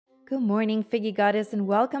Good morning, Figgy Goddess, and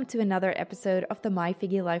welcome to another episode of the My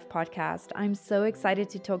Figgy Life podcast. I'm so excited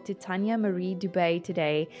to talk to Tanya Marie Dubé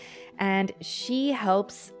today, and she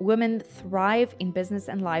helps women thrive in business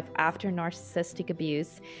and life after narcissistic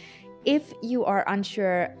abuse. If you are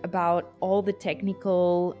unsure about all the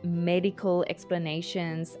technical, medical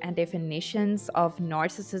explanations and definitions of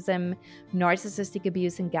narcissism, narcissistic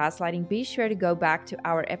abuse, and gaslighting, be sure to go back to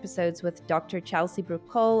our episodes with Dr. Chelsea Brooke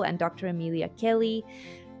Cole and Dr. Amelia Kelly.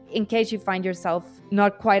 In case you find yourself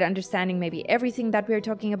not quite understanding maybe everything that we're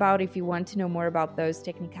talking about, if you want to know more about those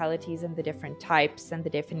technicalities and the different types and the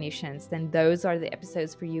definitions, then those are the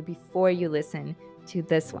episodes for you before you listen to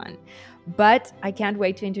this one. But I can't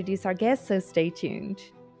wait to introduce our guest, so stay tuned.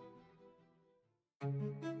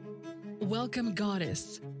 Welcome,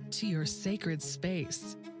 Goddess, to your sacred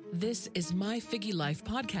space. This is My Figgy Life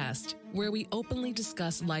podcast, where we openly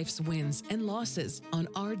discuss life's wins and losses on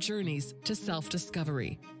our journeys to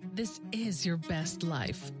self-discovery. This is your best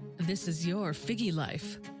life. This is your Figgy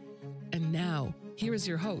Life. And now, here is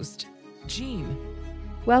your host, Jean.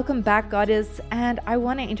 Welcome back, Goddess, and I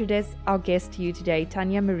want to introduce our guest to you today,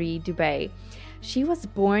 Tanya Marie Dubé. She was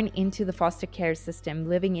born into the foster care system,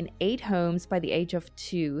 living in 8 homes by the age of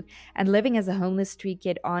 2, and living as a homeless street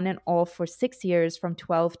kid on and off for 6 years from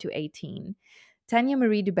 12 to 18. Tanya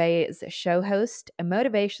Marie Dubé is a show host, a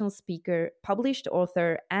motivational speaker, published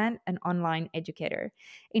author, and an online educator.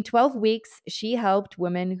 In 12 weeks, she helped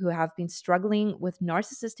women who have been struggling with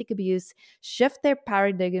narcissistic abuse shift their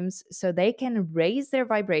paradigms so they can raise their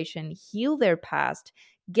vibration, heal their past,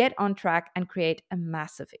 get on track, and create a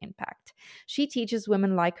massive impact. She teaches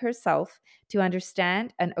women like herself to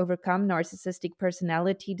understand and overcome narcissistic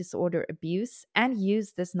personality disorder abuse and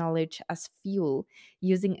use this knowledge as fuel,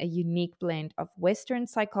 using a unique blend of Western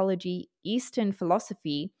psychology, Eastern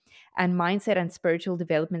philosophy, and mindset and spiritual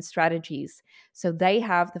development strategies, so they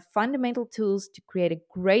have the fundamental tools to create a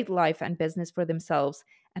great life and business for themselves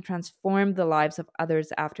and transform the lives of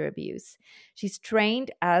others after abuse. She's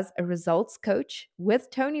trained as a results coach with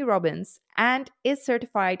Tony Robbins and is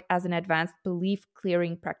certified as an advanced belief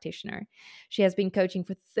clearing practitioner. She has been coaching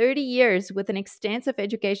for 30 years with an extensive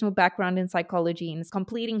educational background in psychology and is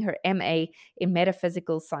completing her MA in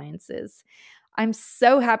metaphysical sciences. I'm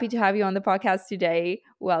so happy to have you on the podcast today.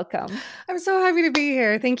 Welcome. I'm so happy to be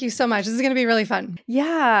here. Thank you so much. This is going to be really fun.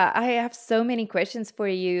 Yeah, I have so many questions for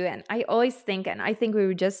you. And I always think, and I think we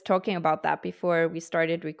were just talking about that before we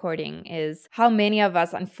started recording, is how many of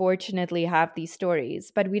us unfortunately have these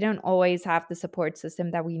stories, but we don't always have the support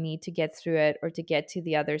system that we need to get through it or to get to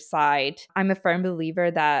the other side. I'm a firm believer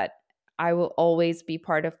that I will always be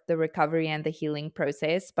part of the recovery and the healing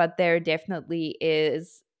process, but there definitely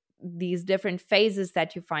is these different phases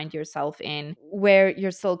that you find yourself in where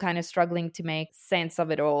you're still kind of struggling to make sense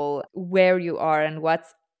of it all, where you are and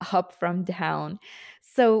what's up from down.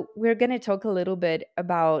 So we're going to talk a little bit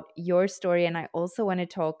about your story, and I also want to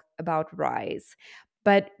talk about Rise.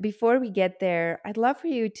 But before we get there, I'd love for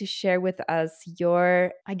you to share with us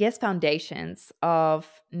your, foundations of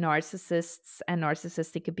narcissists and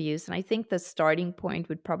narcissistic abuse. And I think the starting point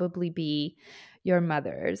would probably be your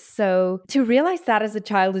mother. So to realize that as a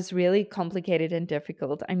child is really complicated and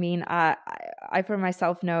difficult. I mean, I for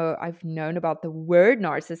myself know I've known about the word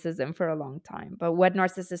narcissism for a long time, but what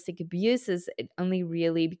narcissistic abuse is, it only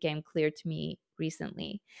really became clear to me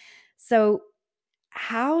recently. So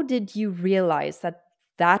how did you realize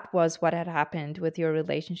that was what had happened with your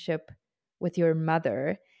relationship with your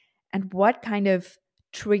mother? And what kind of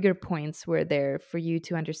trigger points were there for you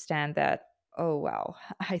to understand that, oh, wow,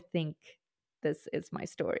 I think this is my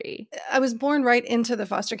story? I was born right into the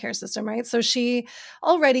foster care system, right? So she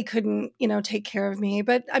already couldn't, take care of me.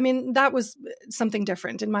 But I mean, that was something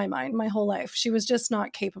different in my mind, my whole life. She was just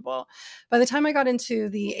not capable. By the time I got into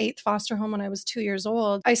the 8th foster home when I was 2 years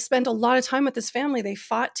old, I spent a lot of time with this family. They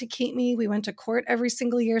fought to keep me. We went to court every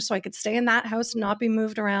single year so I could stay in that house and not be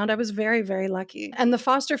moved around. I was very, very lucky. And the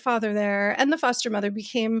foster father there and the foster mother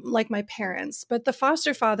became like my parents, but the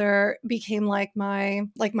foster father became like my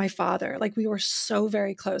father. Like we were so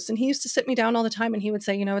very close. And he used to sit me down all the time and he would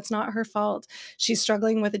say, it's not her fault. She's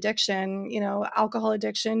struggling with addiction, alcohol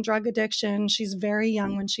addiction, drug addiction. She's very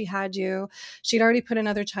young when she had you. She'd already put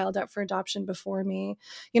another child up for adoption before me,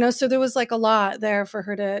 so there was like a lot there for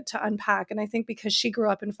her to unpack. And I think because she grew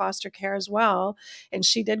up in foster care as well, and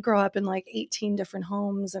she did grow up in like 18 different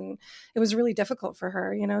homes, and it was really difficult for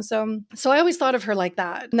her, so I always thought of her like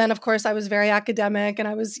that. And then of course I was very academic, and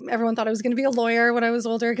everyone thought I was going to be a lawyer when I was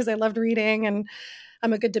older because I loved reading. And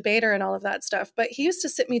I'm a good debater and all of that stuff. But he used to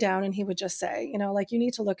sit me down and he would just say, like, you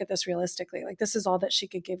need to look at this realistically. Like, this is all that she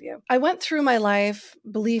could give you. I went through my life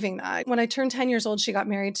believing that. When I turned 10 years old, she got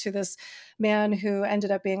married to this man who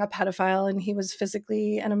ended up being a pedophile, and he was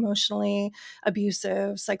physically and emotionally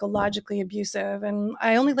abusive, psychologically abusive. And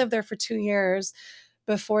I only lived there for 2 years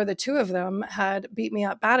before the two of them had beat me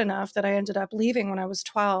up bad enough that I ended up leaving when I was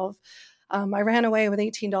 12. I ran away with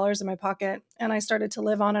 $18 in my pocket, and I started to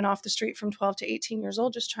live on and off the street from 12 to 18 years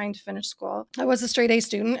old, just trying to finish school. I was a straight A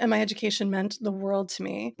student, and my education meant the world to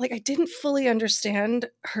me. Like, I didn't fully understand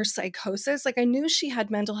her psychosis. Like, I knew she had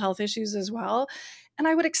mental health issues as well. And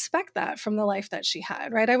I would expect that from the life that she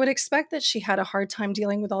had, right? I would expect that she had a hard time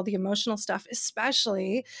dealing with all the emotional stuff,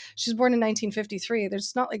 especially she was born in 1953.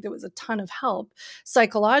 There's not like there was a ton of help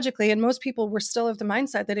psychologically. And most people were still of the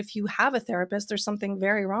mindset that if you have a therapist, there's something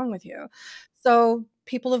very wrong with you. So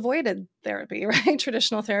people avoided therapy, right?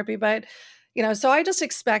 Traditional therapy. But, so I just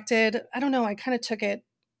expected, I don't know, I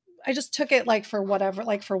just took it like for whatever,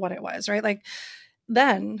 like for what it was, right? Like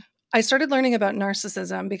then I started learning about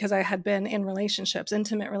narcissism because I had been in relationships,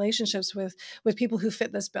 intimate relationships with people who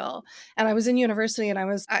fit this bill. And I was in university and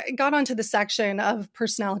I got onto the section of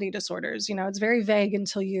personality disorders. It's very vague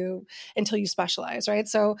until you specialize, right?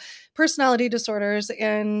 So personality disorders,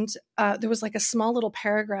 and there was like a small little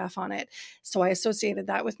paragraph on it. So I associated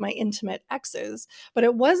that with my intimate exes. But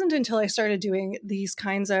it wasn't until I started doing these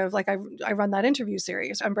kinds of, like, I run that interview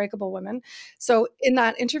series, Unbreakable Women. So in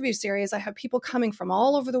that interview series, I have people coming from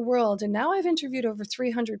all over the world. And now I've interviewed over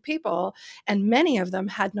 300 people, and many of them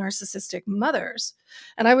had narcissistic mothers.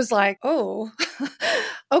 And I was like, oh,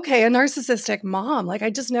 okay, a narcissistic mom. Like,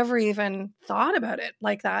 I just never even thought about it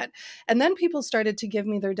like that. And then people started to give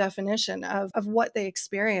me their definition of what they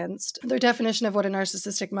experienced, their definition of what a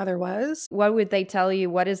narcissistic mother was. What would they tell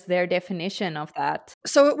you? What is their definition of that?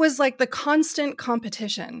 So it was like the constant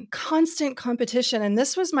competition. And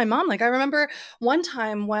this was my mom. Like, I remember one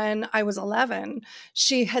time when I was 11,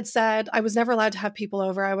 she had said I was never allowed to have people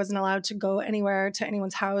over. I wasn't allowed to go anywhere to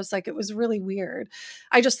anyone's house. Like, it was really weird.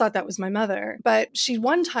 I just thought that was my mother. But she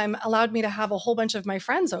one time allowed me to have a whole bunch of my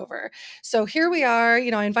friends over. So here we are,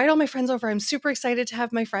 I invite all my friends over. I'm super excited to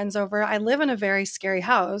have my friends over. I live in a very scary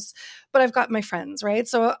house, but I've got my friends, right?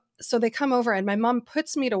 So they come over, and my mom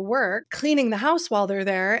puts me to work cleaning the house while they're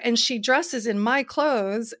there, and she dresses in my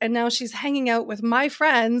clothes, and now she's hanging out with my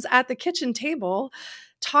friends at the kitchen table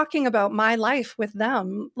talking about my life with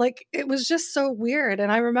them. Like, it was just so weird.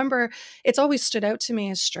 And I remember it's always stood out to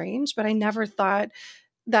me as strange, but I never thought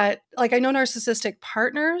that, like, I know narcissistic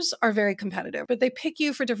partners are very competitive, but they pick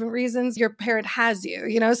you for different reasons. Your parent has you,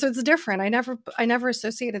 so it's different. I never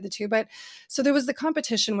associated the two. But so there was, the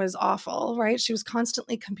competition was awful, right? She was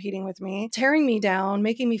constantly competing with me, tearing me down,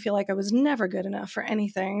 making me feel like I was never good enough for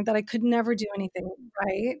anything, that I could never do anything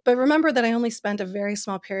right. But remember that I only spent a very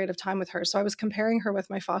small period of time with her. So I was comparing her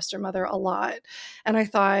with my foster mother a lot. And I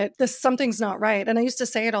thought, something's not right. And I used to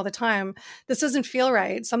say it all the time. This doesn't feel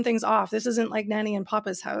right. Something's off. This isn't like Nanny and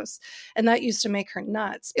Papa's house. And that used to make her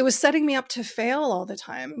nuts. It was setting me up to fail all the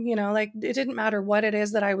time. Like, it didn't matter what it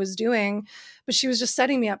is that I was doing, but she was just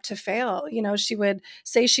setting me up to fail. She would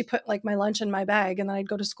say she put like my lunch in my bag, and then I'd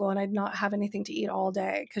go to school and I'd not have anything to eat all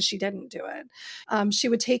day because she didn't do it. She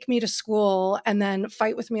would take me to school and then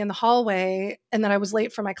fight with me in the hallway, and then I was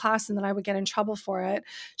late for my class, and then I would get in trouble for it.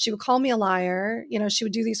 She would call me a liar. She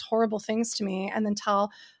would do these horrible things to me, and then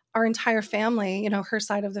tell our entire family, her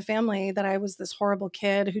side of the family, that I was this horrible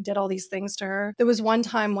kid who did all these things to her. There was one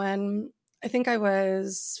time when I think I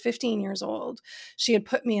was 15 years old. She had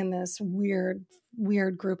put me in this weird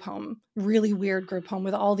group home, really weird group home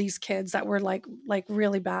with all these kids that were like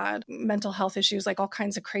really bad mental health issues, like all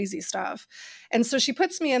kinds of crazy stuff. And so she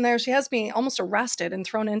puts me in there. She has me almost arrested and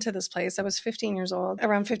thrown into this place. I was 15 years old,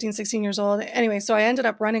 around 15, 16 years old. Anyway, so I ended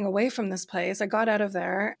up running away from this place. I got out of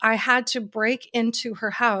there. I had to break into her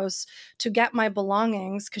house to get my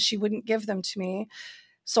belongings because she wouldn't give them to me.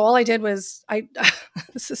 So all I did was,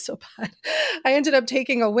 this is so bad. I ended up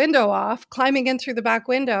taking a window off, climbing in through the back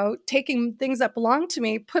window, taking things that belonged to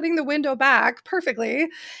me, putting the window back perfectly,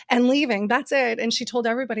 and leaving. That's it. And she told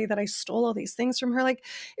everybody that I stole all these things from her. Like,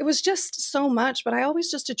 it was just so much, but I always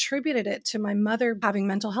just attributed it to my mother having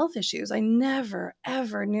mental health issues. I never,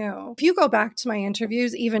 ever knew. If you go back to my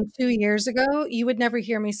interviews, even 2 years ago, you would never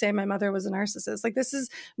hear me say my mother was a narcissist. Like, this is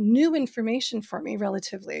new information for me,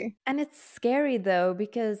 relatively. And it's scary though,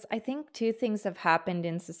 because because I think two things have happened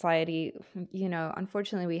in society.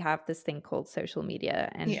 Unfortunately, we have this thing called social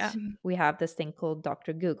media, and Yeah. we have this thing called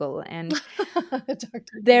Dr. Google. And Dr.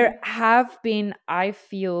 there Google. have been, I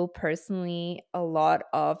feel personally, a lot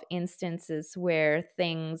of instances where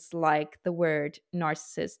things like the word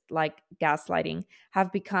narcissist, like gaslighting,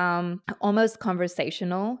 have become almost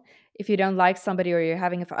conversational. If you don't like somebody, or you're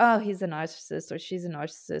having oh, he's a narcissist or she's a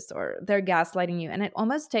narcissist, or they're gaslighting you, and it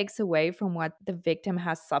almost takes away from what the victim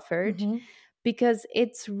has suffered, Mm-hmm. because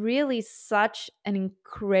it's really such an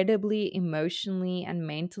incredibly emotionally and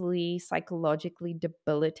mentally, psychologically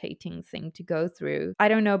debilitating thing to go through. I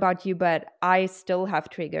don't know about you, but I still have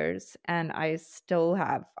triggers, and I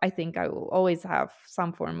think I will always have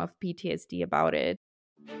some form of PTSD about it.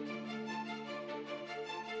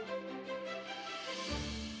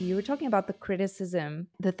 You were talking about the criticism,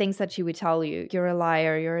 the things that she would tell you. You're a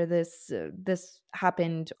liar. You're this. This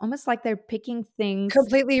happened. Almost like they're picking things.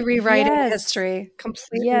 Completely rewriting Yes, history.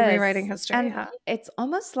 Completely rewriting yes. history. And Yeah. it's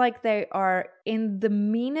almost like they are, in the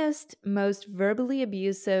meanest, most verbally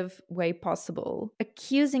abusive way possible,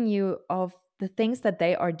 accusing you of the things that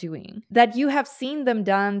they are doing, that you have seen them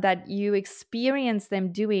done, that you experience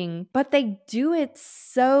them doing, but they do it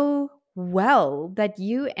so well that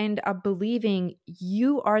you end up believing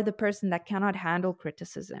you are the person that cannot handle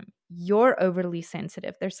criticism. You're overly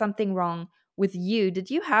sensitive. There's something wrong with you. Did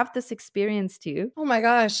you have this experience too? Oh my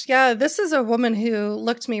gosh. Yeah. This is a woman who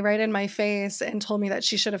looked me right in my face and told me that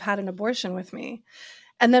she should have had an abortion with me.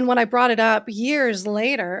 And then when I brought it up years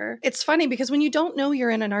later, it's funny because when you don't know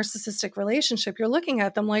you're in a narcissistic relationship, you're looking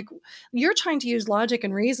at them like you're trying to use logic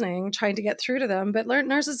and reasoning, trying to get through to them. But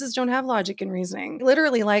narcissists don't have logic and reasoning.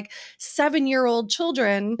 Literally, like 7-year-old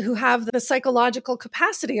children who have the psychological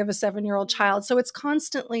capacity of a 7-year-old child. So it's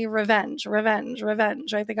constantly revenge, revenge,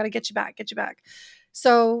 revenge, right? They got to get you back, get you back.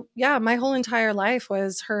 So, yeah, my whole entire life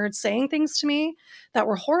was her saying things to me that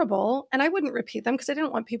were horrible. And I wouldn't repeat them because I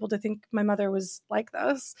didn't want people to think my mother was like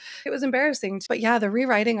this. It was embarrassing. But yeah, the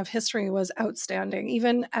rewriting of history was outstanding,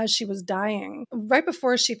 even as she was dying. Right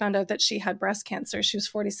before she found out that she had breast cancer, she was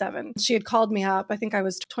 47. She had called me up. I think I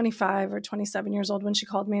was 25 or 27 years old when she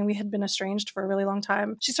called me, and we had been estranged for a really long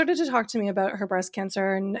time. She started to talk to me about her breast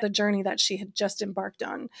cancer and the journey that she had just embarked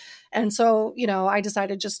on. And so, I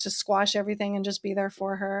decided just to squash everything and just be there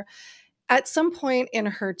for her. At some point in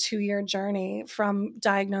her 2-year journey from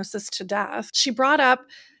diagnosis to death, she brought up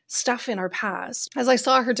stuff in her past. As I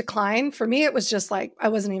saw her decline, for me, it was just like, I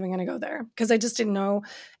wasn't even going to go there because I just didn't know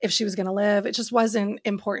if she was going to live. It just wasn't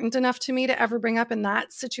important enough to me to ever bring up in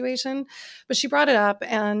that situation. But she brought it up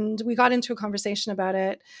and we got into a conversation about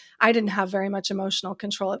it. I didn't have very much emotional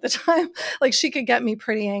control at the time. Like she could get me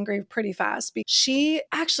pretty angry pretty fast. She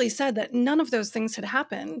actually said that none of those things had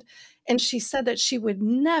happened. And she said that she would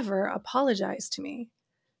never apologize to me.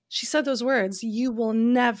 She said those words, "You will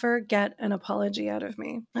never get an apology out of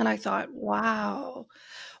me." And I thought, wow.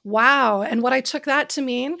 Wow. And what I took that to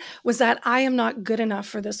mean was that I am not good enough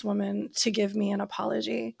for this woman to give me an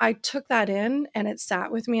apology. I took that in and it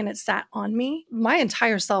sat with me and it sat on me. My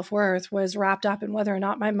entire self-worth was wrapped up in whether or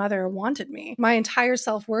not my mother wanted me. My entire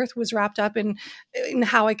self-worth was wrapped up in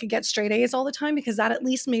how I could get straight A's all the time because that at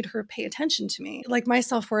least made her pay attention to me. Like my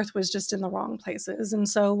self-worth was just in the wrong places. And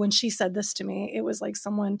so when she said this to me, it was like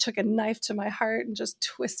someone took a knife to my heart and just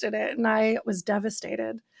twisted it. And I was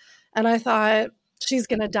devastated. And I thought, she's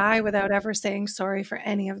going to die without ever saying sorry for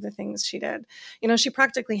any of the things she did. She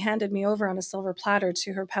practically handed me over on a silver platter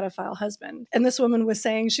to her pedophile husband. And this woman was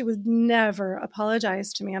saying she would never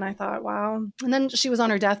apologize to me. And I thought, wow. And then she was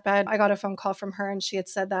on her deathbed. I got a phone call from her and she had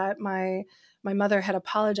said that my mother had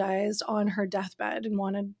apologized on her deathbed and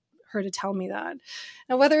wanted her to tell me that.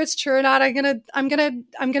 Now, whether it's true or not, I'm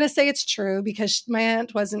gonna say it's true because my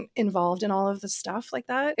aunt wasn't involved in all of the stuff like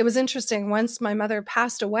that. It was interesting. Once my mother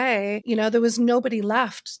passed away, there was nobody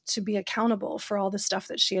left to be accountable for all the stuff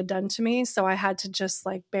that she had done to me. So I had to just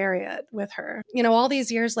like bury it with her. All these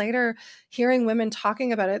years later, hearing women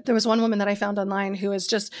talking about it, there was one woman that I found online who is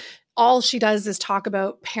just all she does is talk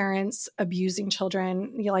about parents abusing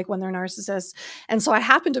children, like when they're narcissists. And so I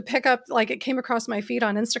happened to pick up, like it came across my feed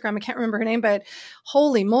on Instagram. I can't remember her name, but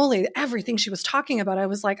holy moly, everything she was talking about, I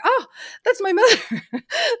was like, oh, that's my mother.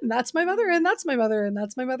 That's my mother. And that's my mother. And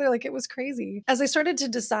that's my mother. Like it was crazy. As I started to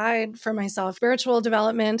decide for myself, spiritual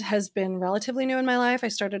development has been relatively new in my life. I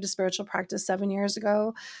started a spiritual practice 7 years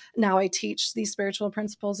ago. Now I teach these spiritual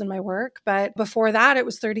principles in my work. But before that, it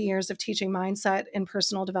was 30 years of teaching mindset and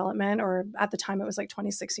personal development. Or at the time, it was like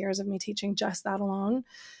 26 years of me teaching just that alone.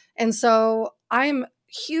 And so I'm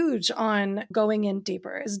huge on going in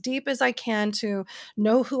deeper, as deep as I can, to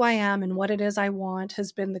know who I am and what it is I want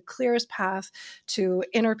has been the clearest path to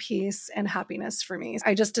inner peace and happiness for me.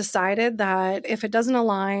 I just decided that if it doesn't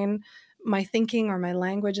align, my thinking or my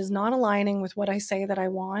language is not aligning with what I say that I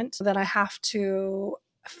want, that I have to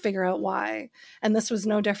figure out why. And this was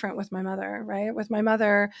no different with my mother, right? With my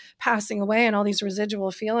mother passing away and all these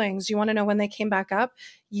residual feelings. You want to know when they came back up?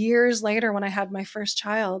 Years later, when I had my first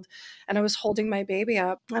child and I was holding my baby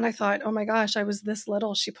up, and I thought, oh my gosh, I was this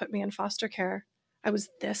little. She put me in foster care. I was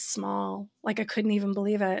this small. Like, I couldn't even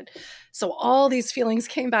believe it. So all these feelings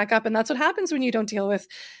came back up. And that's what happens when you don't deal with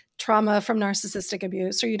trauma from narcissistic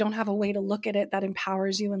abuse, or you don't have a way to look at it that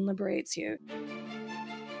empowers you and liberates you.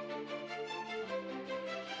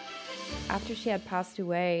 After she had passed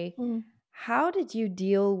away, how did you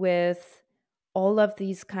deal with all of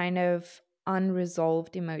these kind of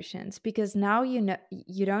unresolved emotions? Because now you know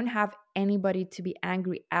you don't have anybody to be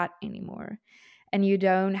angry at anymore, and you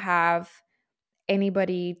don't have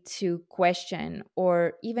anybody to question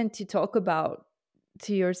or even to talk about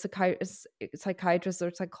to your psychiatrist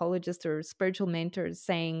or psychologist or spiritual mentors,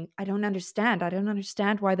 saying, I don't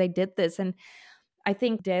understand why they did this. And I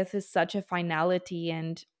think death is such a finality,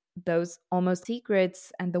 and those almost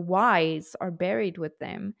secrets and the whys are buried with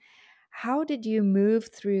them. How did you move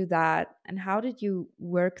through that, and how did you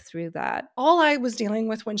work through that? All I was dealing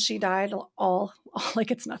with when she died, all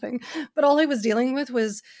like it's nothing, but all I was dealing with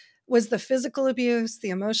was the physical abuse,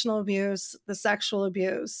 the emotional abuse, the sexual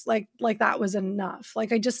abuse. Like that was enough.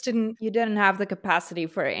 Like, I just didn't. You didn't have the capacity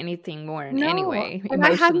for anything more in any No, way and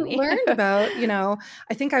I hadn't emotionally. learned about,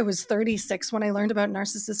 I think I was 36 when I learned about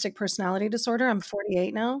narcissistic personality disorder. I'm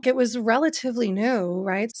 48 now. It was relatively new,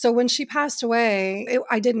 right? So when she passed away,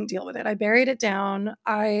 I didn't deal with it. I buried it down.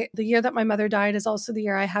 The year that my mother died is also the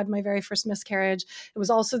year I had my very first miscarriage. It was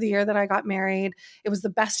also the year that I got married. It was the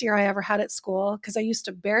best year I ever had at school, because I used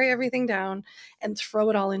to bury everything down and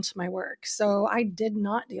throw it all into my work. So I did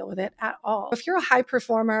not deal with it at all. If you're a high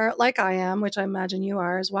performer like I am, which I imagine you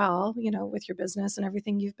are as well, with your business and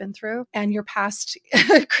everything you've been through and your past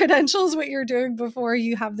credentials, what you're doing before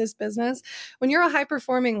you have this business, when you're a high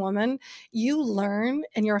performing woman, you learn,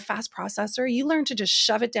 and you're a fast processor, you learn to just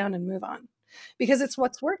shove it down and move on. Because it's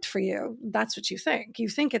what's worked for you. That's what you think. You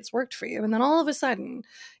think it's worked for you. And then all of a sudden,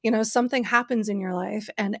 something happens in your life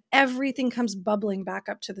and everything comes bubbling back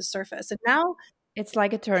up to the surface. And now It's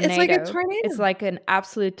like a it's like a tornado. It's tornado. like an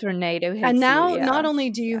absolute tornado And hits you. now not Yeah. only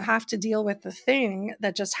do you Yeah. have to deal with the thing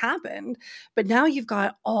that just happened, but now you've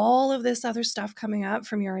got all of this other stuff coming up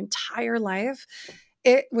from your entire life.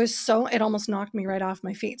 It almost knocked me right off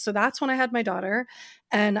my feet. So that's when I had my daughter,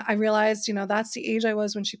 and I realized, that's the age I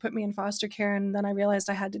was when she put me in foster care. And then I realized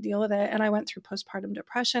I had to deal with it. And I went through postpartum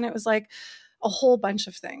depression. It was like a whole bunch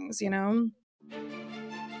of things. Do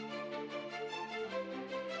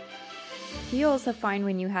you also find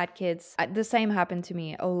when you had kids, the same happened to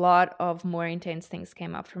me? A lot of more intense things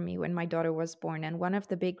came up for me when my daughter was born. And one of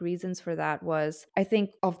the big reasons for that was, I think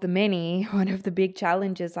of the many, one of the big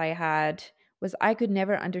challenges I had was I could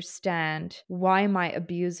never understand why my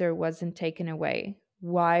abuser wasn't taken away,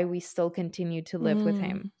 why we still continued to live with Mm.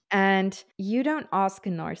 him. And you don't ask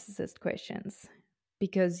a narcissist questions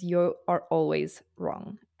because you are always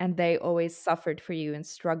wrong, and they always suffered for you and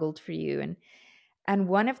struggled for you. And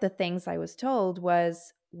one of the things I was told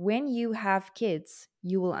was, when you have kids,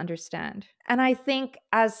 you will understand. And I think,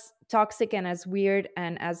 as toxic and as weird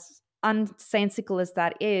and as unsensical as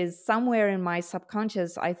that is, somewhere in my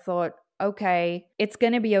subconscious, I thought, okay, it's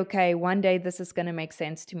going to be okay. One day this is going to make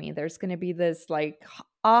sense to me. There's going to be this like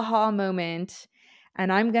aha moment,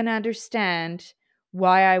 and I'm going to understand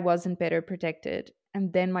why I wasn't better protected.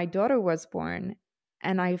 And then my daughter was born,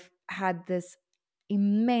 and I've had this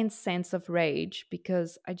immense sense of rage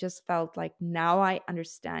because I just felt like now I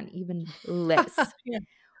understand even less Yeah.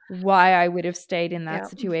 why I would have stayed in that Yeah.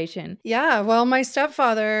 situation. Yeah, well, my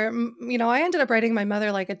stepfather, I ended up writing my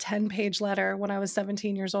mother like a 10-page letter when I was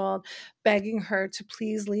 17 years old, begging her to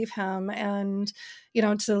please leave him and,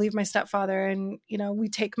 to leave my stepfather. And, we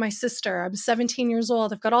take my sister. I'm 17 years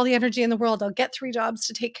old. I've got all the energy in the world. I'll get 3 jobs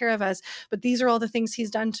to take care of us. But these are all the things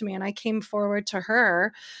he's done to me. And I came forward to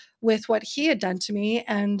her with what he had done to me.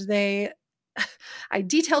 And I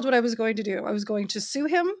detailed what I was going to do. I was going to sue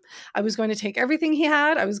him. I was going to take everything he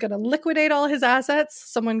had. I was going to liquidate all his assets.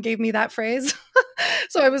 Someone gave me that phrase.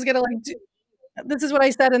 So I was going to this is what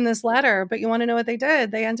I said in this letter, but you want to know what they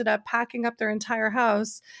did? They ended up packing up their entire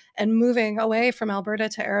house and moving away from Alberta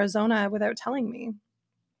to Arizona without telling me.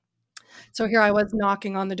 So here I was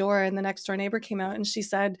knocking on the door, and the next door neighbor came out and she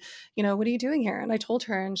said, what are you doing here? And I told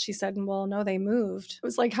her, and she said, well, no, they moved. It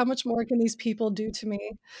was like, how much more can these people do to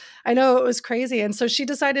me? I know, it was crazy. And so she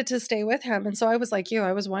decided to stay with him. And so I was like you,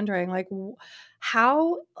 I was wondering, like,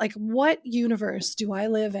 how, like, what universe do I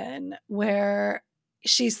live in where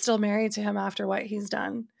she's still married to him after what he's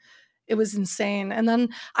done? It was insane. And then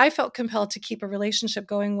I felt compelled to keep a relationship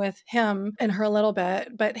going with him and her a little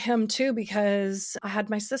bit, but him too, because I had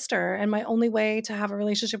my sister, and my only way to have a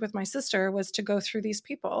relationship with my sister was to go through these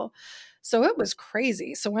people. So it was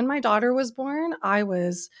crazy. So when my daughter was born, I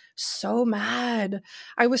was so mad.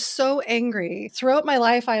 I was so angry. Throughout my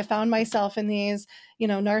life, I have found myself in these,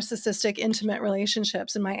 narcissistic, intimate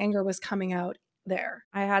relationships, and my anger was coming out there.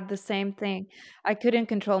 I had the same thing. I couldn't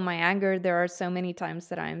control my anger. There are so many times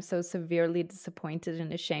that I'm so severely disappointed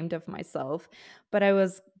and ashamed of myself. But I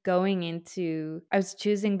was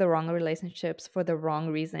choosing the wrong relationships for the wrong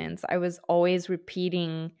reasons. I was always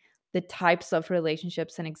repeating the types of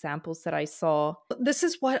relationships and examples that I saw. This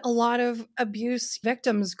is what a lot of abuse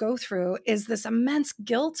victims go through, is this immense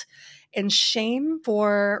guilt and shame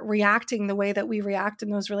for reacting the way that we react in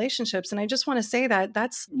those relationships. And I just want to say that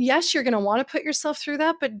yes, you're going to want to put yourself through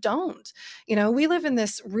that, but don't. We live in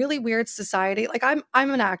this really weird society. Like, I'm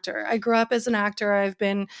an actor. I grew up as an actor. I've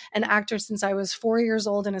been an actor since I was 4 years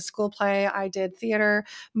old in a school play. I did theater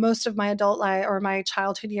most of my adult life, or my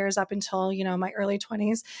childhood years, up until, my early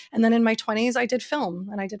 20s. And then in my 20s, I did film,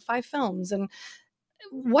 and I did 5 films. And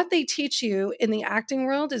what they teach you in the acting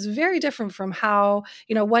world is very different from how,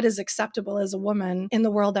 what is acceptable as a woman in the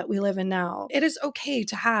world that we live in now. It is okay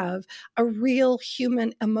to have a real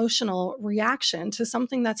human emotional reaction to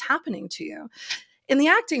something that's happening to you. In the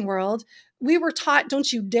acting world, we were taught,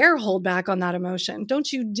 don't you dare hold back on that emotion.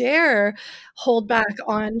 Don't you dare hold back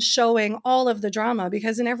on showing all of the drama,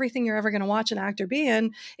 because in everything you're ever going to watch an actor be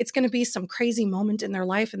in, it's going to be some crazy moment in their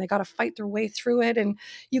life, and they got to fight their way through it. And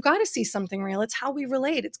you got to see something real. It's how we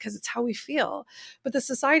relate. It's because it's how we feel. But the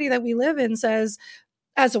society that we live in says,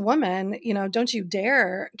 as a woman, don't you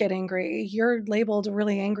dare get angry. You're labeled a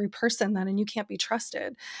really angry person then, and you can't be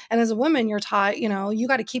trusted. And as a woman, you're taught, you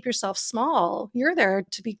got to keep yourself small. You're there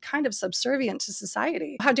to be kind of subservient to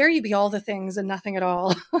society. How dare you be all the things and nothing at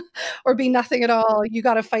all, or be nothing at all. You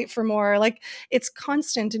got to fight for more. Like, it's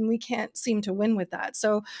constant, and we can't seem to win with that.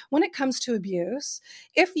 So when it comes to abuse,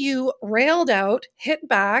 if you railed out, hit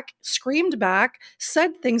back, screamed back,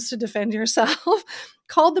 said things to defend yourself,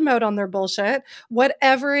 called them out on their bullshit,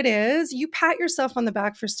 whatever it is, you pat yourself on the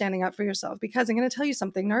back for standing up for yourself. Because I'm going to tell you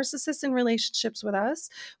something, narcissists in relationships with us,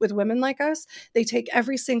 with women like us, they take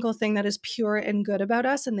every single thing that is pure and good about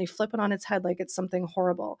us, and they flip it on its head like it's something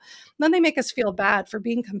horrible. And then they make us feel bad for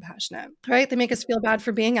being compassionate, right? They make us feel bad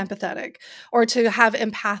for being empathetic, or to have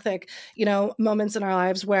empathic, moments in our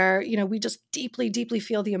lives where, we just deeply, deeply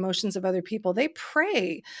feel the emotions of other people. They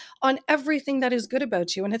prey on everything that is good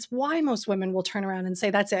about you. And it's why most women will turn around and say,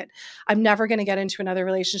 that's it. I'm never going to get into another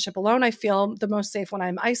relationship alone. I feel the most safe when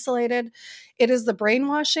I'm isolated. It is the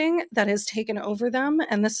brainwashing that has taken over them.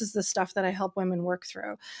 And this is the stuff that I help women work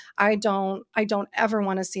through. I don't ever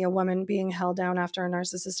want to see a woman being held down after a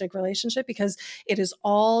narcissistic relationship, because it is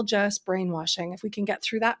all just brainwashing. If we can get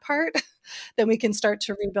through that part, then we can start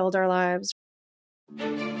to rebuild our lives.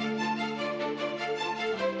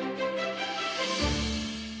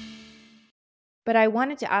 But I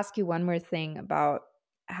wanted to ask you one more thing about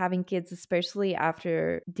having kids, especially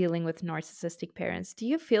after dealing with narcissistic parents. Do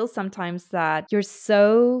you feel sometimes that you're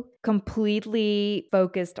so completely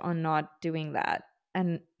focused on not doing that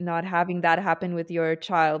and not having that happen with your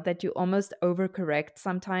child that you almost overcorrect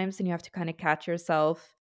sometimes, and you have to kind of catch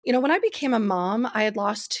yourself? When I became a mom, I had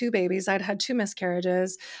lost 2 babies. I'd had 2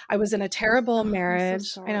 miscarriages. I was in a terrible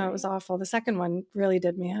marriage. I know, it was awful. The second one really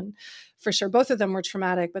did me in, for sure. Both of them were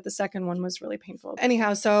traumatic, but the second one was really painful.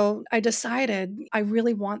 Anyhow, so I decided I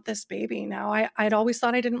really want this baby now. I'd always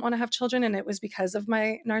thought I didn't want to have children, and it was because of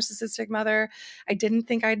my narcissistic mother. I didn't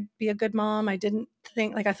think I'd be a good mom. I didn't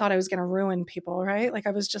think, I thought I was going to ruin people, right? I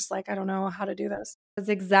was just like, I don't know how to do this. It's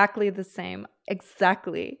exactly the same.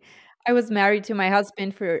 Exactly. I was married to my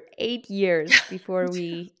husband for 8 years before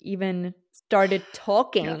we even started Yeah.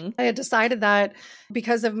 talking. I had decided that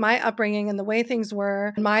because of my upbringing and the way things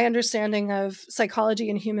were, my understanding of psychology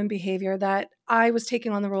and human behavior, that I was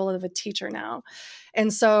taking on the role of a teacher now.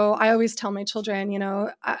 And so I always tell my children,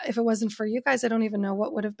 if it wasn't for you guys, I don't even know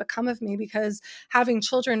what would have become of me, because having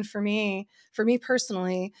children for me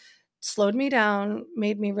personally, slowed me down,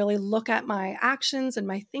 made me really look at my actions and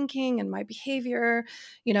my thinking and my behavior.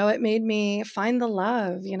 It made me find the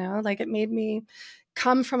love, it made me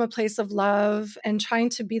come from a place of love and trying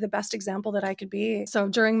to be the best example that I could be. So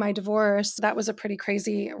during my divorce, that was a pretty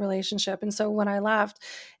crazy relationship. And so when I left,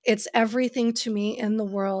 it's everything to me in the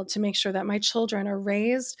world to make sure that my children are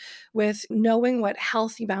raised with knowing what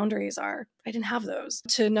healthy boundaries are. I didn't have those.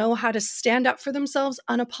 To know how to stand up for themselves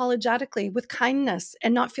unapologetically with kindness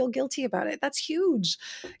and not feel guilty about it. That's huge.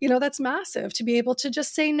 That's massive, to be able to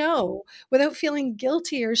just say no without feeling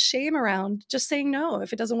guilty or shame around just saying no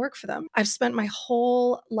if it doesn't work for them. I've spent my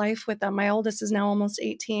whole life with them. My oldest is now almost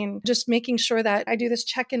 18, just making sure that I do this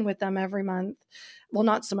check-in with them every month. Well,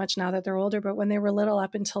 not so much now that they're older, but when they were little,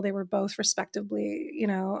 up until they were both respectively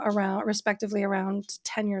around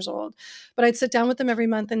 10 years old. But I'd sit down with them every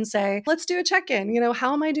month and say, let's do a check-in.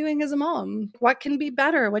 How am I doing as a mom? What can be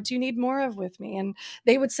better? What do you need more of with me? And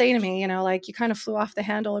they would say to me, like, you kind of flew off the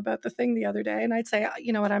handle about the thing the other day. And I'd say,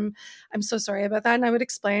 you know what, I'm so sorry about that. And I would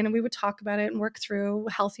explain, and we would talk about it and work through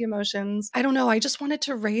healthy emotions. I don't know. I just wanted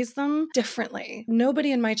to raise them differently.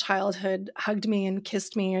 Nobody in my childhood hugged me and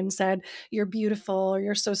kissed me and said, you're beautiful, or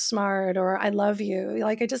you're so smart, or I love you.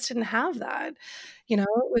 Like, I just didn't have that. It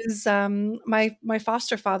was my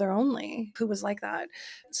foster father only who was like that.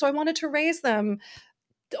 So I wanted to raise them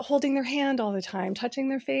holding their hand all the time, touching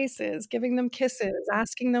their faces, giving them kisses,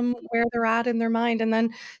 asking them where they're at in their mind, and then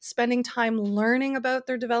spending time learning about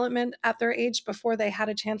their development at their age before they had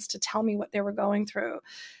a chance to tell me what they were going through.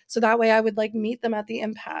 So that way I would meet them at the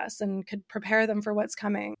impasse and could prepare them for what's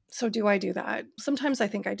coming. So do I do that? Sometimes I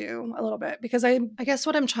think I do a little bit, because I guess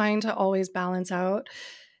what I'm trying to always balance out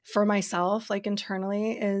for myself,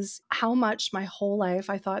 internally, is how much my whole life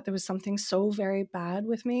I thought there was something so very bad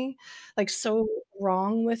with me, so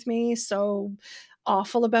wrong with me, so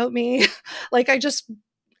awful about me.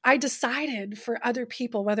 I decided for other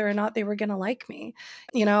people whether or not they were going to like me.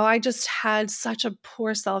 I just had such a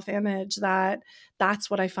poor self-image that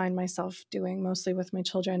that's what I find myself doing mostly with my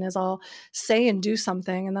children, is I'll say and do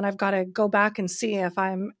something, and then I've got to go back and see if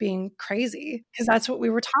I'm being crazy, because that's what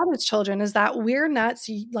we were taught as children, is that we're nuts.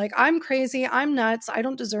 I'm crazy. I'm nuts. I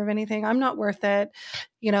don't deserve anything. I'm not worth it.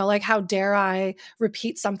 How dare I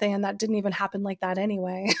repeat something, and that didn't even happen like that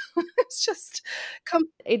anyway. It's just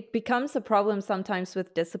It becomes a problem sometimes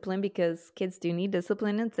with discipline, because kids do need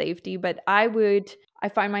discipline and safety. But I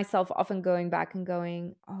find myself often going back and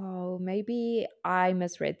going, oh, maybe I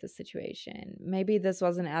misread the situation. Maybe this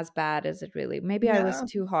wasn't as bad as it really, maybe I was yeah,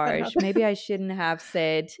 too that harsh. happened. Maybe I shouldn't have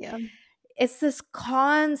said. Yeah. It's this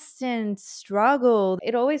constant struggle.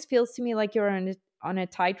 It always feels to me like you're on a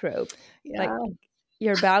tightrope. Like, Yeah.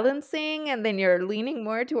 you're balancing, and then you're leaning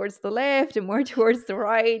more towards the left and more towards the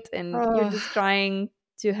right, and you're Oh, just trying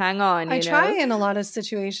to hang on, I you try know? in a lot of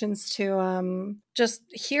situations to just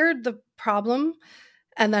hear the problem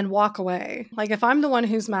and then walk away. If I'm the one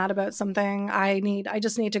who's mad about something, I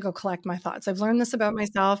just need to go collect my thoughts. I've learned this about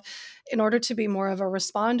myself. In order to be more of a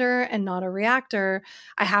responder and not a reactor,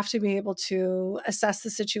 I have to be able to assess the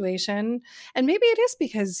situation. And maybe it is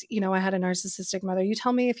because, I had a narcissistic mother. You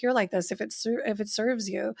tell me if you're like this, if it serves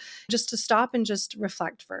you, just to stop and just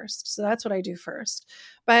reflect first. So that's what I do first.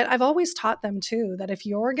 But I've always taught them too that if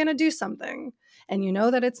you're going to do something, and you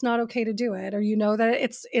know that it's not okay to do it, or you know that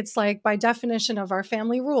it's like, by definition of our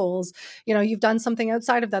family rules, you've done something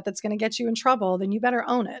outside of that that's going to get you in trouble, then you better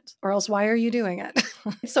own it, or else why are you doing it?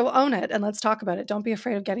 So own it, and let's talk about it. Don't be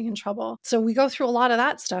afraid of getting in trouble. So we go through a lot of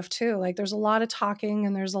that stuff too. There's a lot of talking,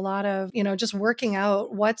 and there's a lot of, just working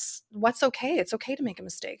out what's okay. It's okay to make a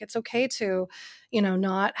mistake. It's okay to,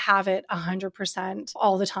 not have it 100%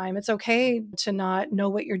 all the time. It's okay to not know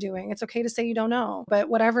what you're doing. It's okay to say you don't know. But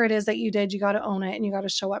whatever it is that you did, you got to own it, and you got to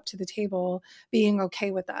show up to the table being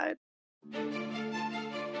okay with that.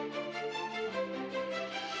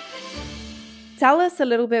 Tell us a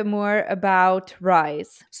little bit more about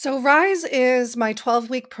Rise. So Rise is my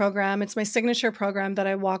 12-week program. It's my signature program that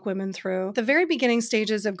I walk women through. The very beginning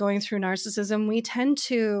stages of going through narcissism, we tend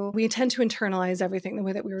to internalize everything, the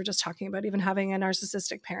way that we were just talking about, even having a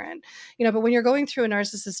narcissistic parent. But when you're going through a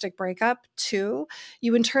narcissistic breakup too,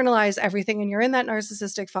 you internalize everything, and you're in that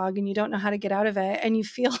narcissistic fog, and you don't know how to get out of it, and you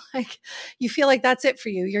feel like that's it for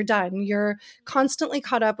you. You're done. You're constantly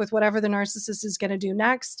caught up with whatever the narcissist is going to do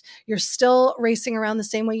next. You're still racing around the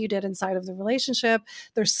same way you did inside of the relationship.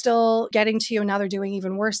 They're still getting to you, and now they're doing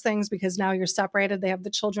even worse things because now you're separated. They have the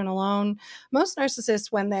children alone. Most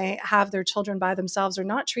narcissists, when they have their children by themselves, are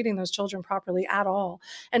not treating those children properly at all.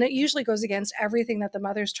 And it usually goes against everything that the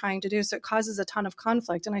mother's trying to do. So it causes a ton of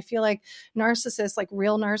conflict. And I feel like narcissists, like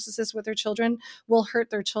real narcissists with their children, will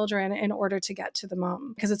hurt their children in order to get to the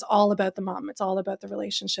mom, because it's all about the mom. It's all about the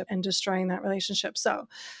relationship and destroying that relationship. So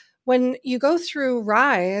When you go through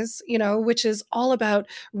Rise, which is all about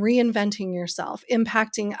reinventing yourself,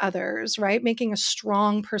 impacting others, right? Making a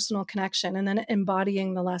strong personal connection and then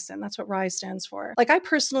embodying the lesson. That's what Rise stands for. Like, I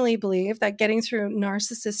personally believe that getting through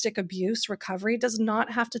narcissistic abuse recovery does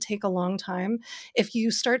not have to take a long time if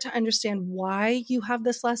you start to understand why you have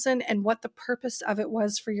this lesson and what the purpose of it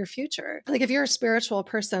was for your future. Like, if you're a spiritual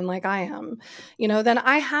person like I am, then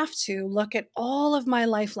I have to look at all of my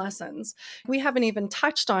life lessons. We haven't even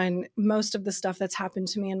touched on most of the stuff that's happened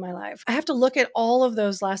to me in my life. I have to look at all of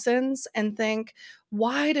those lessons and think,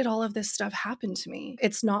 why did all of this stuff happen to me?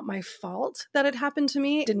 It's not my fault that it happened to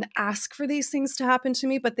me. I didn't ask for these things to happen to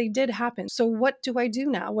me, but they did happen. So what do I do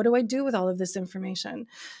now? What do I do with all of this information?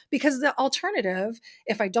 Because the alternative,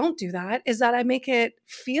 if I don't do that, is that I make it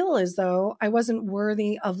feel as though I wasn't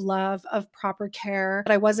worthy of love, of proper care,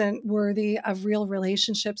 that I wasn't worthy of real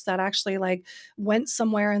relationships that actually went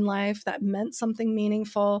somewhere in life, that meant something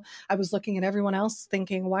meaningful. I was looking at everyone else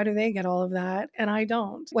thinking, why do they get all of that? And I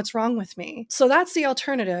don't. What's wrong with me? So that's the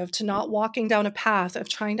alternative to not walking down a path of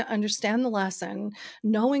trying to understand the lesson,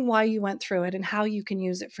 knowing why you went through it and how you can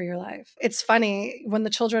use it for your life. It's funny, when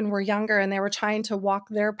the children were younger and they were trying to walk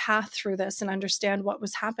their path through this and understand what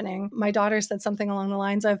was happening, my daughter said something along the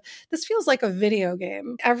lines of, this feels like a video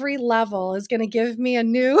game. Every level is going to give me a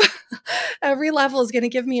new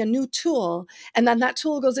tool. And then that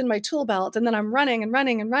tool goes in my tool belt. And then I'm running and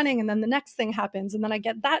running and running. And then the next thing happens. And then I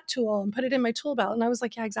get that tool and put it in my tool belt. And I was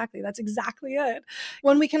like, yeah, exactly. That's exactly it.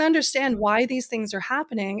 When we can understand why these things are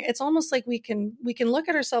happening, it's almost like we can look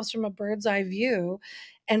at ourselves from a bird's eye view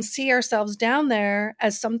and see ourselves down there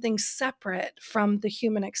as something separate from the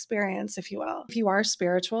human experience, if you will. If you are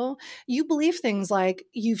spiritual, you believe things like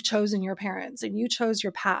you've chosen your parents and you chose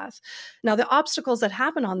your path. Now, the obstacles that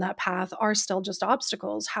happen on that path are still just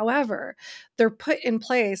obstacles. However, they're put in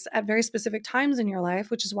place at very specific times in your life,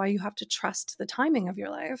 which is why you have to trust the timing of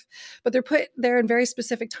your life. But they're put there in very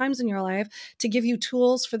specific times in your life to give you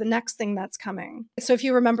tools for the next thing that's coming. So if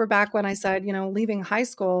you remember back when I said, leaving high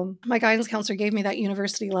school, my guidance counselor gave me that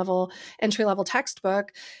university level, entry level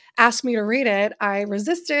textbook, asked me to read it. I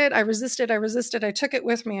resisted. I took it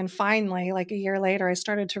with me. And finally, a year later, I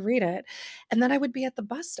started to read it. And then I would be at the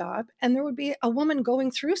bus stop and there would be a woman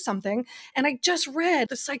going through something. And I just read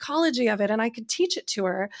the psychology of it and I could teach it to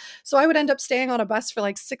her. So I would end up staying on a bus for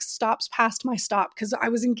 6 stops past my stop because I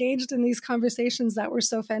was engaged in these conversations that were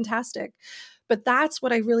so fantastic. But that's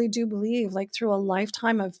what I really do believe, through a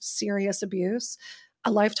lifetime of serious abuse, a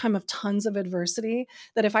lifetime of tons of adversity,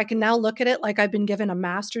 that if I can now look at it like I've been given a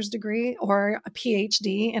master's degree or a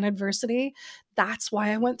PhD in adversity, that's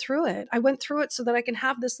why I went through it. I went through it so that I can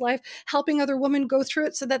have this life helping other women go through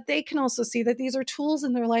it so that they can also see that these are tools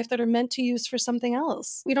in their life that are meant to use for something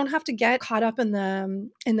else. We don't have to get caught up in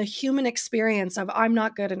the human experience of I'm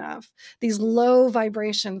not good enough. These low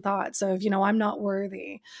vibration thoughts of, I'm not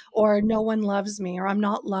worthy, or no one loves me, or I'm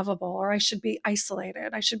not lovable, or I should be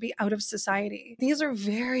isolated. I should be out of society. These are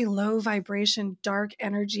very low vibration, dark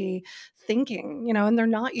energy thinking, and they're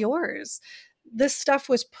not yours. This stuff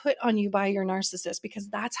was put on you by your narcissist because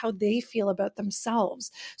that's how they feel about themselves.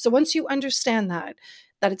 So once you understand that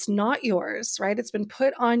it's not yours, right? It's been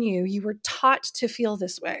put on you. You were taught to feel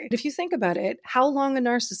this way. If you think about it, how long a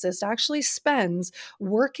narcissist actually spends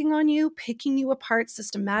working on you, picking you apart,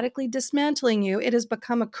 systematically dismantling you, it has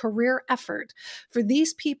become a career effort for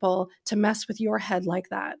these people to mess with your head like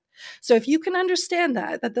that. So if you can understand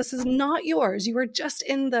that this is not yours, you are just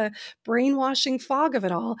in the brainwashing fog of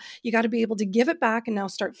it all, you got to be able to give it back and now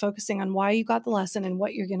start focusing on why you got the lesson and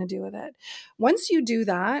what you're going to do with it. Once you do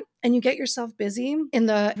that and you get yourself busy in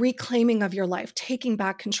the reclaiming of your life, taking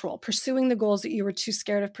back control, pursuing the goals that you were too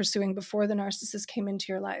scared of pursuing before the narcissist came into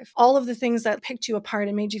your life, all of the things that picked you apart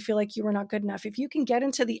and made you feel like you were not good enough, if you can get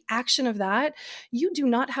into the action of that, you do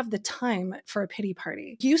not have the time for a pity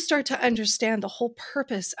party. You start to understand the whole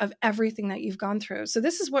purpose of everything that you've gone through. So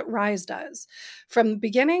this is what Rise does. From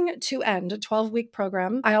beginning to end, a 12-week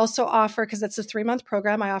program. I also offer, because it's a 3-month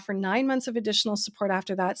program, I offer 9 months of additional support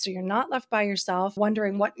after that. So you're not left by yourself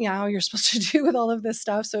wondering what you're supposed to do with all of this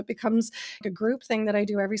stuff. So it becomes a group thing that I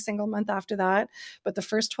do every single month after that. But the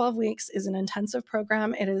first 12 weeks is an intensive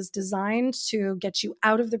program. It is designed to get you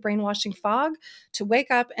out of the brainwashing fog, to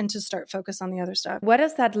wake up and to start focus on the other stuff. What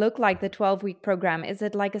does that look like, the 12-week program? Is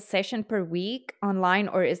it like a session per week online,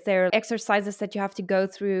 or is there exercises that you have to go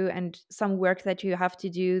through and some work that you have to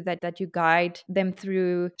do that you guide them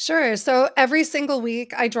through? Sure. So every single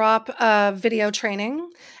week I drop a video training,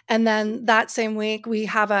 and then that same week we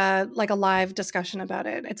have a live discussion about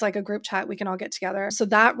it. It's like a group chat, we can all get together. So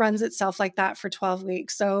that runs itself like that for 12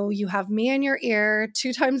 weeks. So you have me in your ear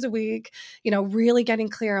 2 times a week, really getting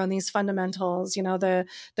clear on these fundamentals, the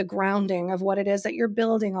grounding of what it is that you're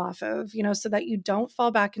building off of, so that you don't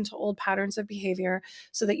fall back into old patterns of behavior,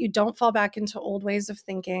 so that you don't fall back into old ways of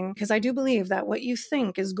thinking. Because I do believe that what you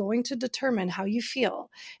think is going to determine how you feel,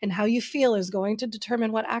 and how you feel is going to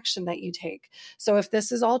determine what action that you take. So if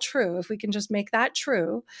this is all true, if we can just make that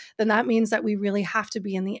true, then that means that we really have to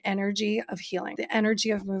be in the energy of healing, the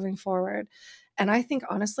energy of moving forward. And I think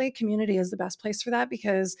honestly, community is the best place for that,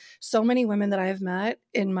 because so many women that I've met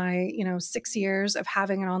in my, 6 years of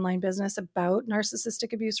having an online business about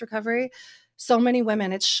narcissistic abuse recovery, so many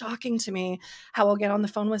women, it's shocking to me how I'll get on the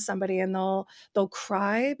phone with somebody and they'll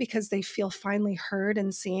cry because they feel finally heard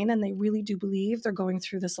and seen, and they really do believe they're going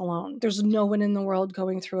through this alone. There's no one in the world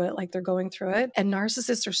going through it like they're going through it. And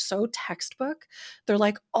narcissists are so textbook. They're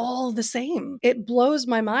like all the same. It blows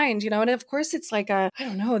my mind, and of course it's like I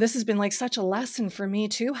don't know, this has been like such a lesson for me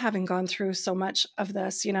too, having gone through so much of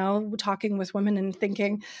this, talking with women and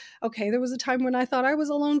thinking, okay, there was a time when I thought I was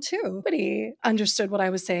alone too. Nobody understood what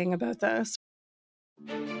I was saying about this.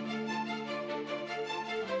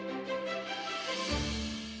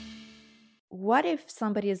 What if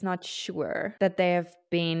somebody is not sure that they have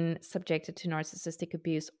been subjected to narcissistic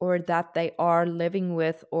abuse, or that they are living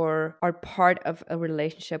with or are part of a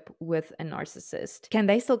relationship with a narcissist? Can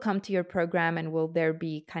they still come to your program, and will there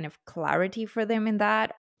be kind of clarity for them in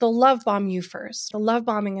that? They'll love bomb you first. The love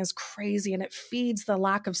bombing is crazy, and it feeds the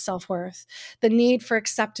lack of self-worth. The need for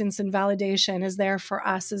acceptance and validation is there for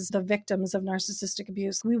us as the victims of narcissistic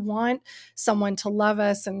abuse. We want someone to love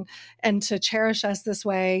us and to cherish us this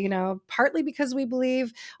way, partly because we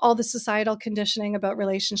believe all the societal conditioning about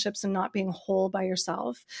relationships and not being whole by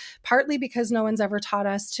yourself, partly because no one's ever taught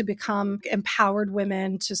us to become empowered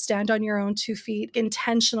women, to stand on your own 2 feet,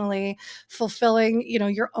 intentionally fulfilling,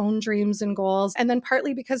 your own dreams and goals, and then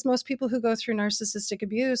partly because most people who go through narcissistic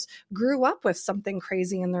abuse grew up with something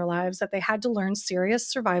crazy in their lives that they had to learn serious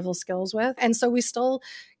survival skills with. And so we still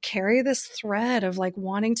carry this thread of like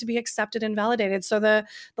wanting to be accepted and validated. So the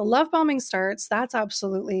love bombing starts, that's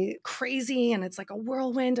absolutely crazy, and it's like a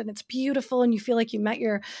whirlwind, and it's beautiful, and you feel like you met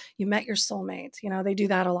your soulmate. They do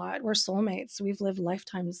that a lot. We're soulmates. We've lived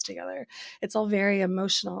lifetimes together. It's all very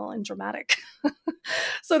emotional and dramatic.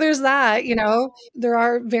 So there's that, there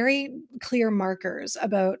are very clear markers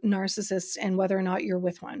about narcissists and whether or not you're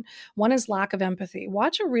with one. One is lack of empathy.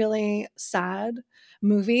 Watch a really sad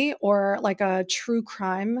movie or like a true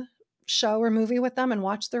crime show or movie with them and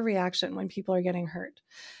watch their reaction when people are getting hurt.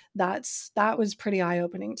 That was pretty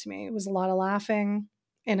eye-opening to me. It was a lot of laughing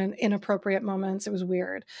in an inappropriate moments. It was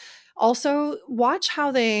weird. Also, watch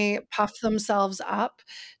how they puff themselves up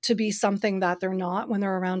to be something that they're not when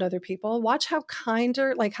they're around other people. Watch how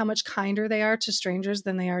much kinder they are to strangers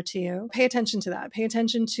than they are to you. Pay attention to that. Pay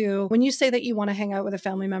attention to when you say that you want to hang out with a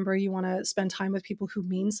family member, you want to spend time with people who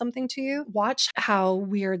mean something to you. Watch how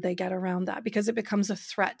weird they get around that, because it becomes a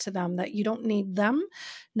threat to them that you don't need them.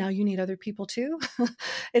 Now you need other people too.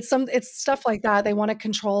 It's stuff like that. They want to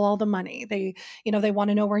control all the money. They want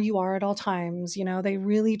to know where you are at all times. They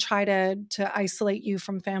really try to isolate you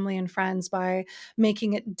from family and friends by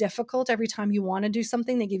making it difficult every time you want to do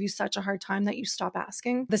something. They give you such a hard time that you stop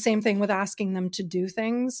asking. The same thing with asking them to do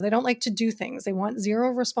things. They don't like to do things. They want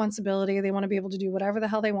zero responsibility. They want to be able to do whatever the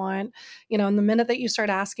hell they want. And the minute that you start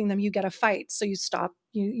asking them, you get a fight. So you stop.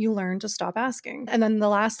 You learn to stop asking. And then the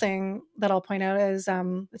last thing that I'll point out is,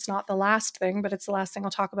 it's not the last thing, but it's the last thing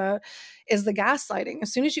I'll talk about, is the gaslighting.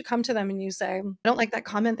 As soon as you come to them and you say, I don't like that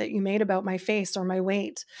comment that you made about my face or my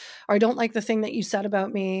weight, or I don't like the thing that you said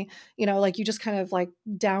about me, like you just kind of like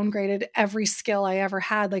downgraded every skill I ever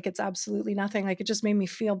had. Like it's absolutely nothing. Like it just made me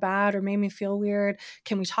feel bad or made me feel weird.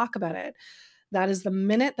 Can we talk about it? That is the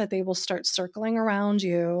minute that they will start circling around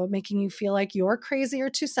you, making you feel like you're crazy or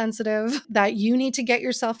too sensitive, that you need to get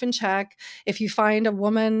yourself in check. If you find a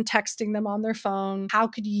woman texting them on their phone, how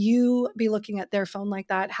could you be looking at their phone like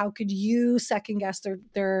that? How could you second guess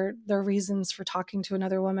their reasons for talking to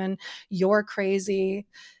another woman? You're crazy.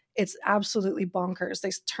 it's absolutely bonkers.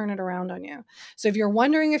 They turn it around on you. So if you're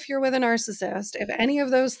wondering if you're with a narcissist, if any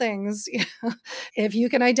of those things, if you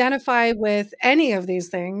can identify with any of these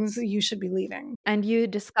things, you should be leaving. And you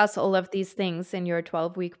discuss all of these things in your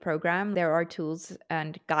 12-week program. There are tools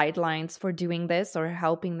and guidelines for doing this or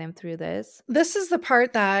helping them through this. This is the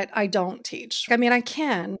part that I don't teach. I mean, I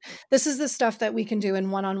can. This is the stuff that we can do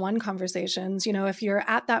in one-on-one conversations. You know, if you're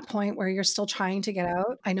at that point where you're still trying to get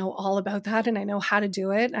out, I know all about that and I know how to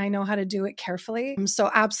do it. I know how to do it carefully. So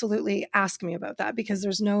absolutely ask me about that, because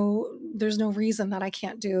there's no reason that I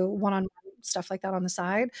can't do one-on-one stuff like that on the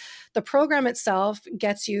side. The program itself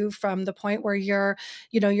gets you from the point where you're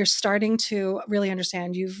starting to really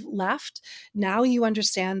understand you've left. Now you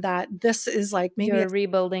understand that this is like, maybe you're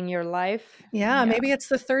rebuilding your life. Yeah, maybe it's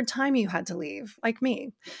the third time you had to leave, like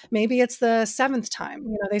me. Maybe it's the seventh time.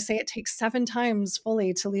 You know, they say it takes 7 times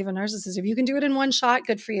fully to leave a narcissist. If you can do it in one shot,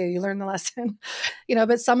 good for you. You learn the lesson.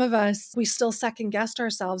 But some of us, we still second guessed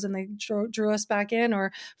ourselves and they drew us back in.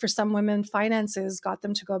 Or for some women, finances got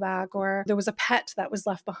them to go back. Or there was a pet that was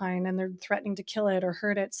left behind and they're threatening to kill it or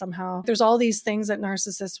hurt it somehow. There's all these things that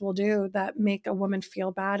narcissists will do that make a woman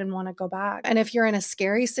feel bad and want to go back. And if you're in a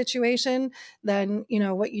scary situation, then,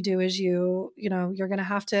 what you do is you're going to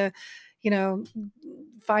have to,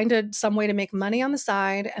 find some way to make money on the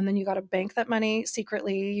side. And then you got to bank that money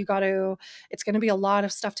secretly. It's going to be a lot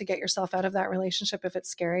of stuff to get yourself out of that relationship if it's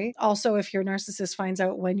scary. Also, if your narcissist finds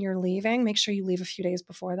out when you're leaving, make sure you leave a few days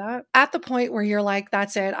before that. At the point where you're like,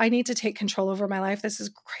 that's it, I need to take control over my life. This is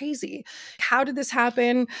crazy. How did this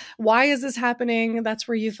happen? Why is this happening? That's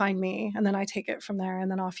where you find me. And then I take it from there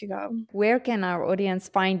and then off you go. Where can our audience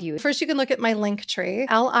find you? First, you can look at my link tree,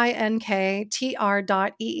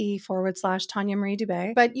 linktr.ee/Tanya Marie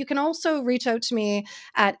Dubé. But you can also reach out to me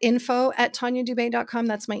at info@tanyadubé.com.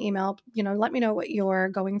 That's my email. Let me know what you're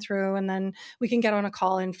going through, and then we can get on a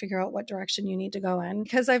call and figure out what direction you need to go in.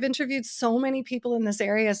 Because I've interviewed so many people in this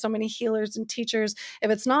area, so many healers and teachers.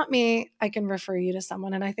 If it's not me, I can refer you to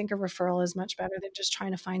someone. And I think a referral is much better than just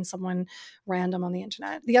trying to find someone random on the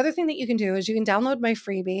internet. The other thing that you can do is you can download my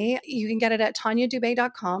freebie. You can get it at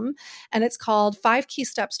tanyadubé.com, and it's called 5 Key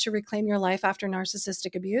Steps to Reclaim Your Life After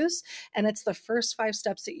Narcissistic Abuse. And it's the first 5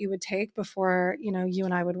 steps that you would take before, you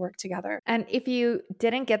and I would work together. And if you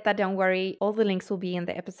didn't get that, don't worry. All the links will be in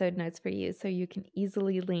the episode notes for you, so you can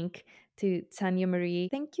easily link to Tanya Marie.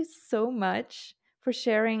 Thank you so much for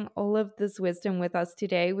sharing all of this wisdom with us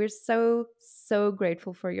today. We're so, so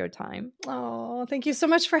grateful for your time. Oh, thank you so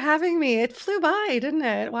much for having me. It flew by, didn't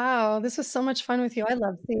it? Wow, this was so much fun with you. I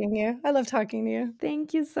love seeing you. I love talking to you.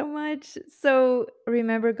 Thank you so much. So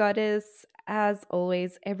remember, Goddess, as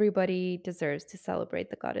always, everybody deserves to celebrate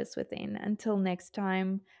the goddess within. Until next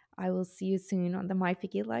time, I will see you soon on the My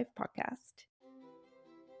Figgy Life podcast.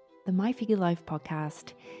 The My Figgy Life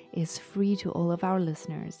podcast is free to all of our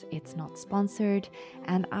listeners. It's not sponsored,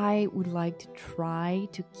 and I would like to try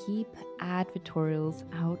to keep advertorials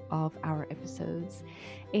out of our episodes.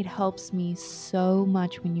 It helps me so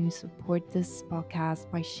much when you support this podcast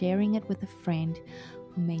by sharing it with a friend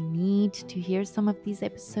who may need to hear some of these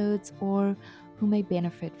episodes or who may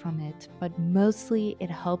benefit from it. But mostly it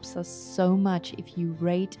helps us so much if you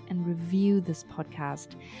rate and review this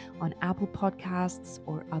podcast on Apple Podcasts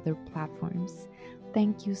or other platforms.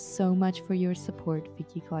 Thank you so much for your support,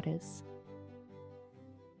 Vicky Goddess.